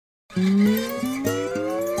Okay.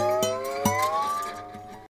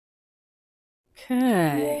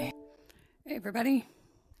 Hey everybody.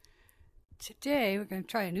 Today we're going to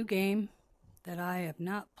try a new game that I have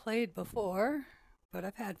not played before, but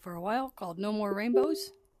I've had for a while, called No More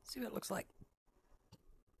Rainbows. See what it looks like.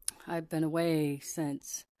 I've been away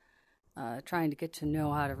since trying to get to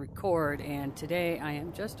know how to record, and today I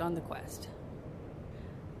am just on the quest.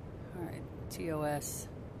 Alright, TOS.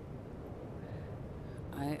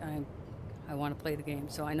 I want to play the game,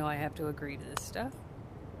 so I know I have to agree to this stuff.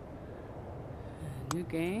 New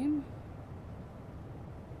game.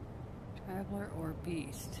 Traveler or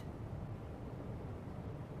beast.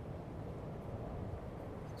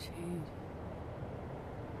 Change.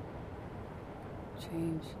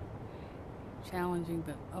 Challenging,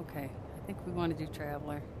 but okay. I think we want to do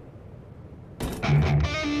traveler.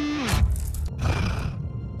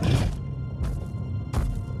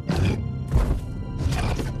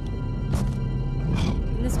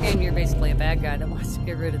 In this game, you're basically a bad guy that wants to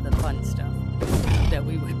get rid of the fun stuff that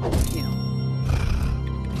we would, you know,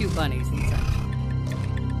 a few bunnies and such.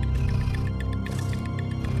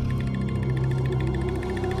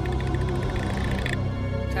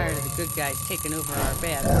 Tired of the good guys taking over our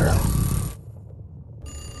bad world.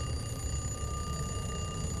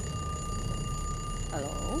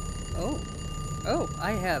 Hello? Oh,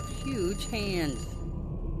 I have huge hands.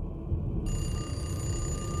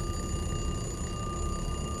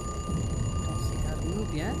 Don't see how to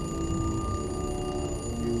move yet.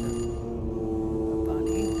 There's a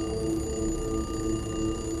bunny.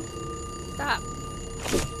 Stop.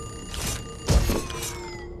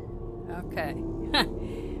 Okay.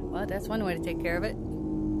 Well, that's one way to take care of it.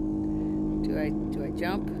 Do I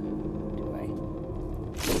jump? Do I?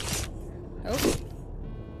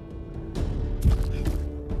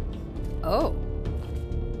 Oh.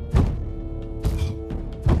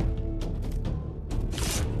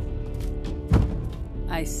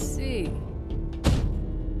 I see.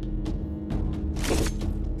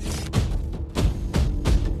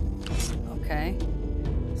 Okay.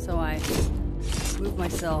 So I move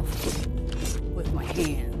myself with my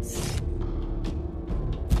hands.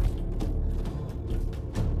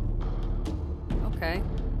 Okay.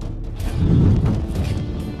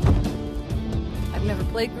 I've never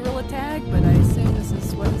played Gorilla Tag, but I assume this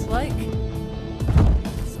is what it's like.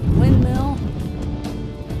 Some windmill.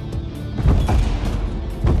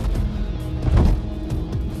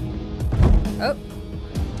 Oh.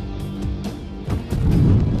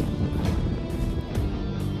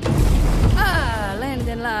 Ah, landed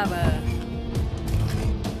in lava.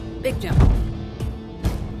 Big jump.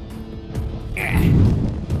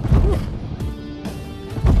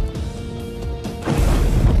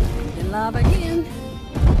 In lava again.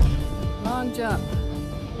 Long jump.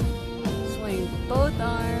 Swing both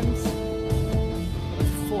arms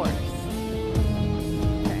with force.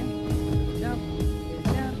 Okay. Jump.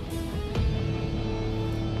 Jump.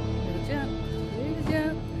 Jump.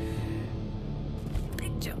 Jump.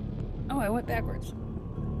 Big jump. Oh, I went backwards.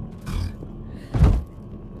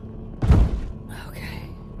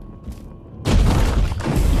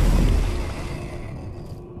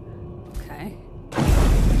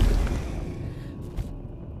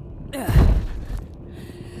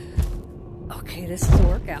 Okay, this is a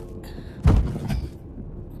workout.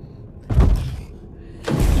 I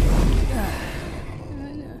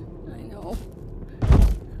know.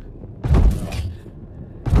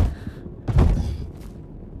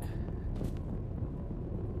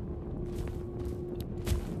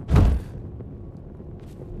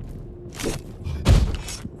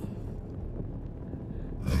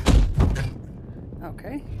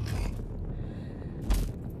 Okay.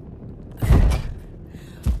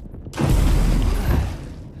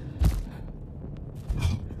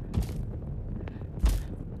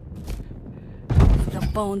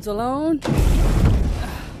 Bones alone.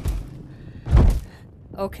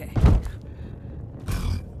 Okay.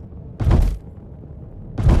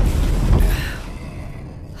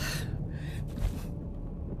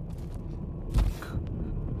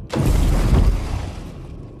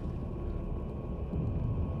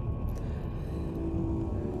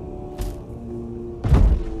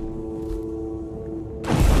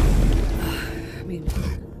 I mean,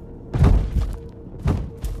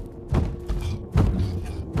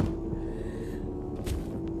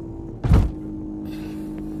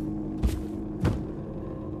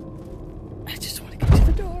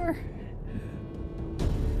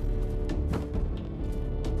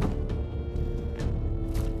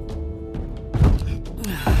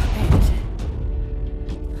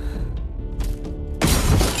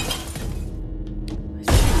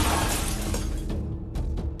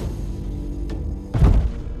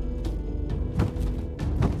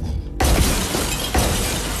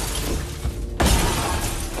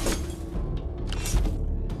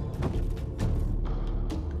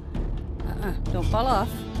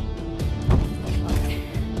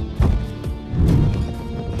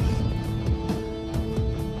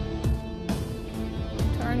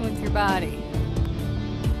 your body.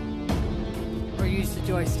 Or use the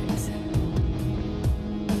joysticks.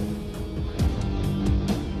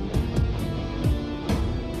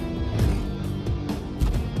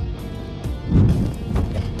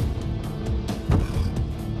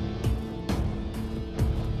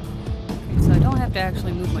 Okay, so I don't have to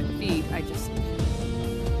actually move my feet, I just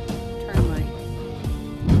turn my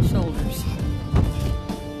shoulders.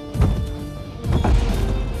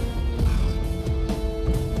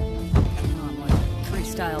 I'm like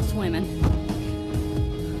freestyle swimming.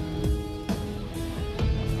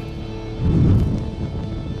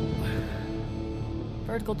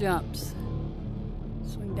 Vertical jumps.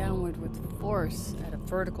 Swing downward with force at a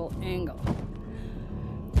vertical angle.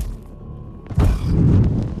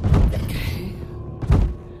 Okay.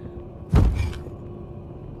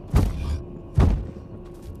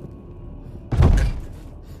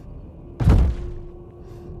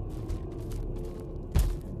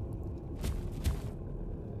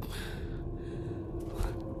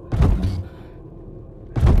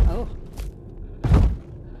 Oh.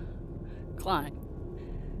 Climb.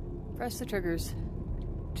 Press the triggers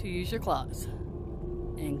to use your claws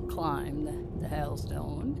and climb the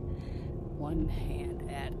hailstone one hand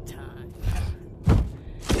at a time.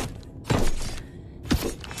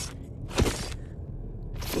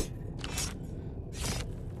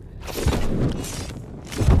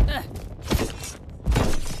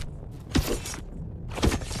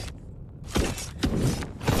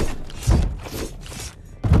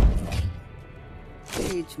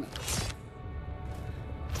 Stage mode.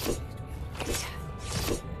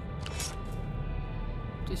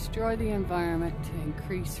 Destroy the environment to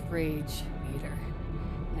increase rage meter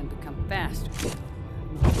and become faster.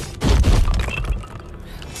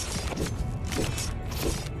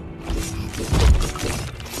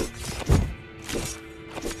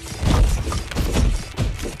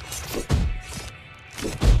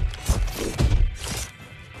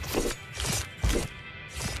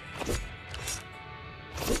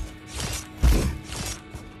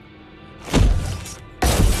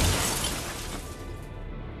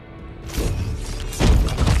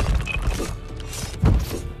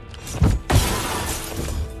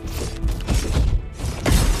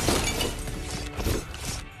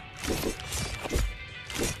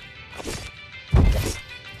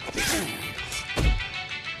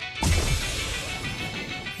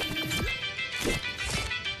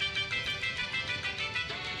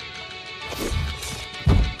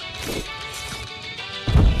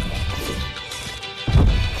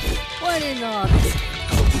 What is all this?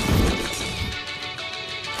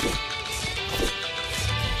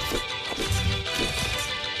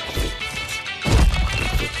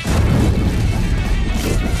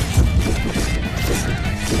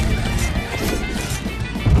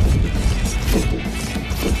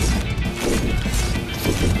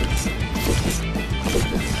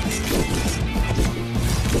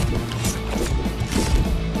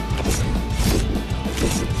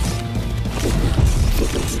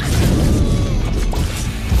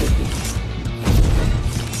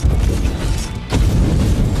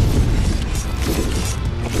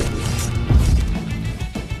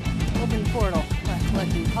 Portal by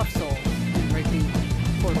collecting puff soul and breaking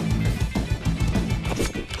portal.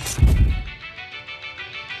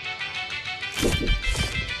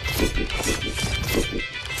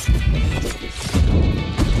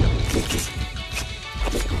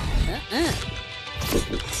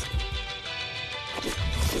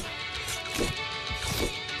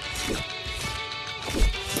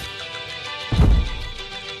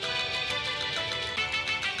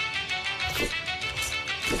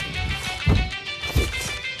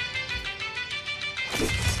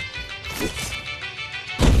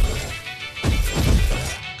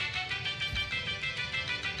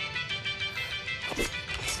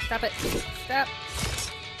 Stop it. Stop.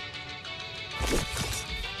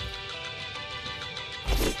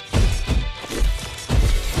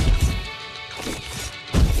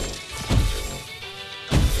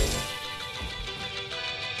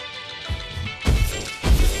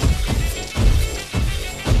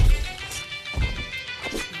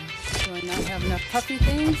 Do I not have enough puffy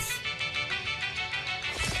things?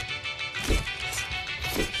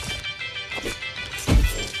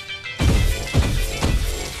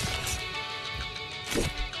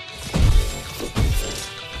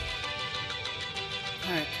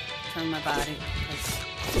 Alright, turn my body.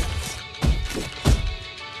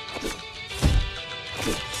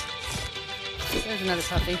 There's another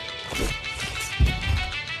puppy.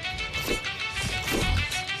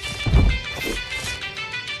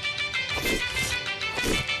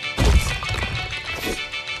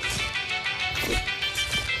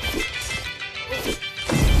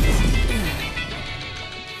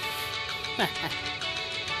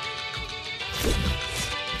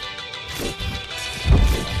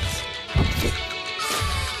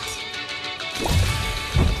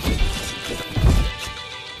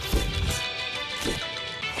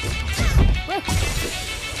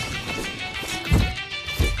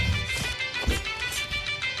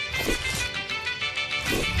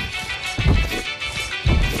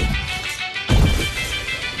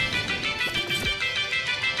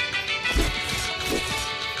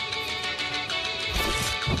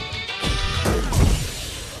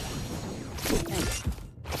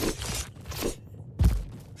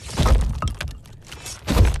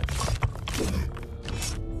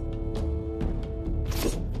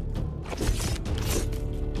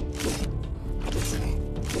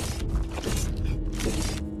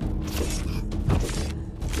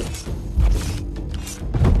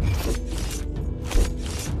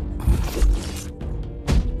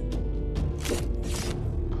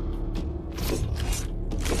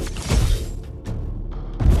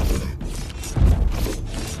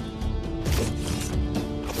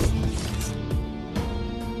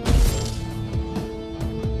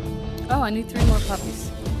 I need 3 more puppies.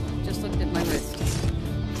 Just looked at my wrist.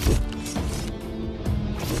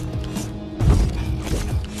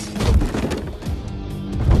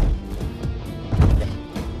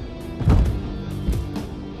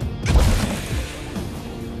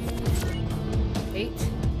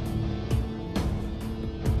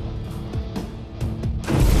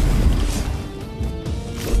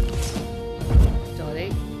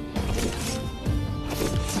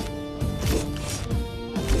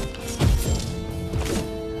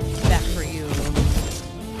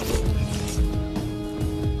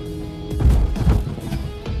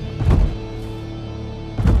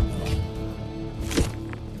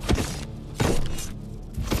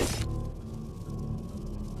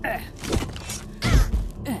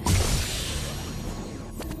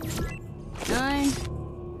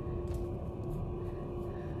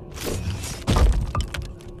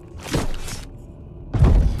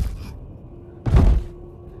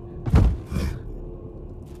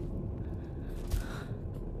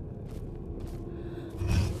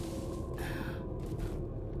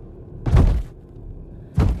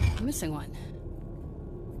 I'm missing one.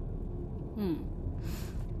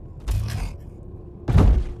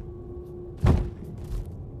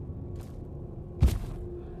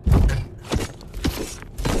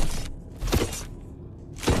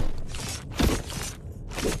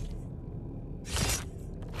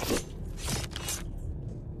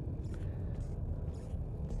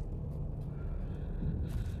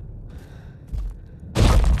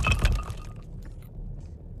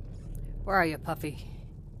 Where are you, puppy?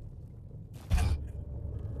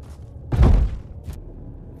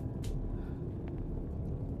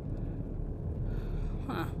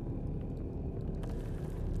 Huh.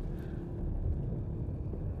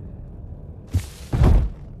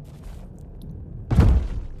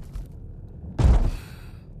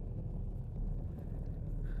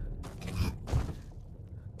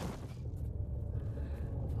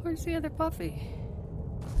 Where's the other puppy?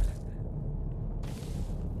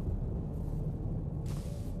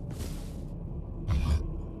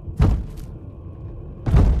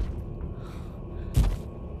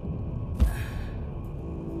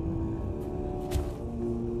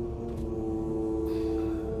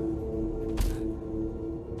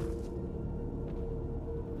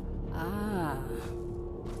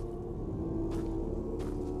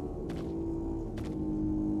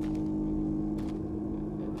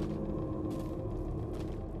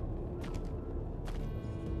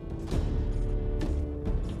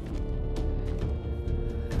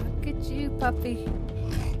 You puppy.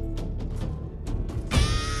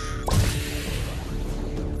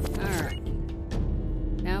 All right.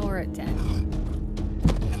 Now we're at 10.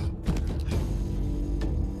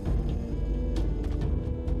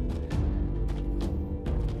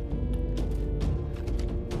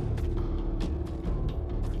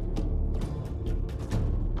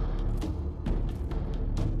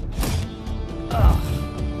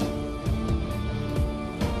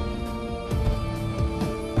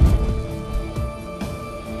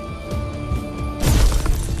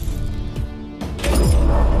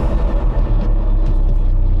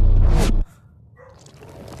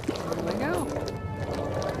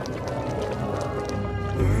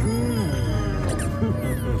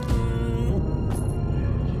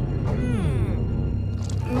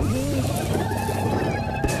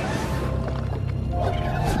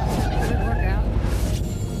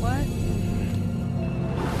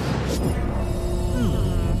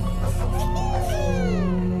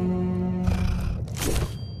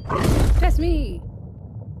 Me.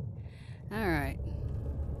 All right.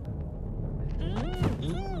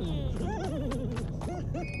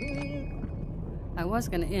 I was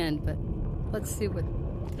going to end, but let's see what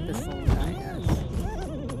this little guy has.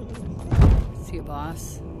 See a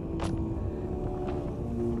boss.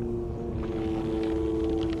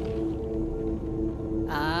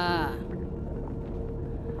 Ah.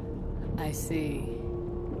 I see.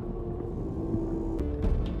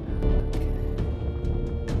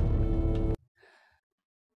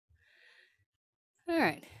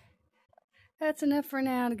 Alright, that's enough for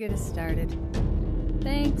now to get us started.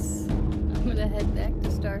 Thanks. I'm gonna head back to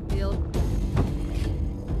Starfield.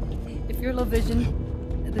 If you're low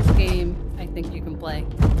vision, this game I think you can play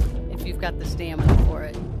if you've got the stamina for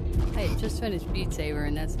it. I had just finished Beat Saber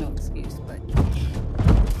and that's no excuse, but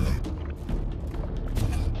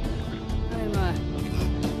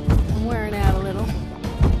I'm wearing out a little.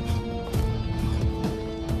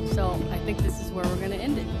 So I think this is where we're gonna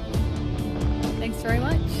end it. Thanks very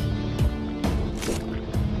much.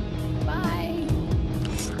 Bye.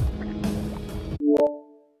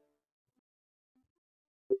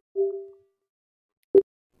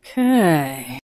 Okay.